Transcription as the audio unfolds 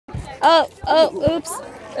Oh, oops.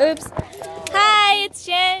 Hi, it's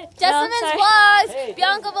Jen. Justin's vlogs. Hey,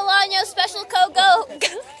 Bianca Bolaño, special co-go.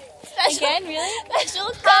 Again, really?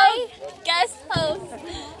 Special co-guest host.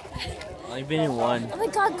 I've been in one. Oh my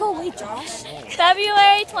God, go away, Josh.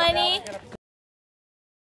 February 20.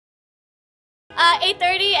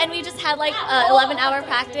 8:30, and we just had like 11-hour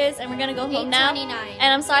practice, and we're gonna go home now.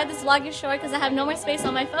 And I'm sorry this vlog is short because I have no more space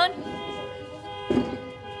on my phone.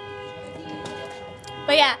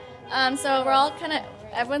 But yeah, so we're all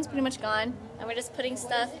everyone's pretty much gone, and we're just putting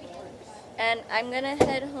stuff. And I'm gonna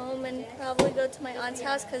head home and probably go to my aunt's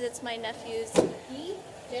house because it's my nephew's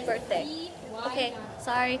birthday. Okay,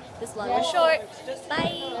 sorry, this vlog was short.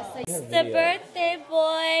 Bye. It's the birthday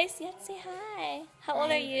boys. You have to say hi. How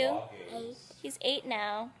old are you? 8. He's 8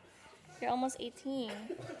 now. You're almost 18.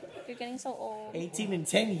 You're getting so old. 18 in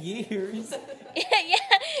 10 years. Yeah,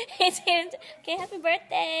 18. Okay, happy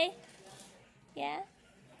birthday. Yeah?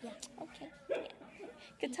 Yeah. Okay. Yeah.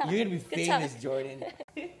 Good talk. You're gonna be Good famous, talk. Jordan. Dog.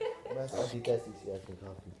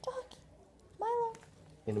 Milo.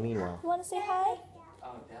 In the meanwhile, You want to say hi?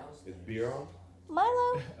 Is beer on?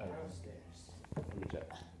 Milo. Let me check.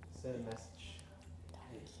 send a message.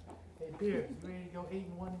 Hey, Beer, you ready to go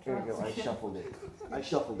 8-1? Here we go. I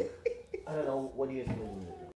shuffled it. I don't know. What do you guys think?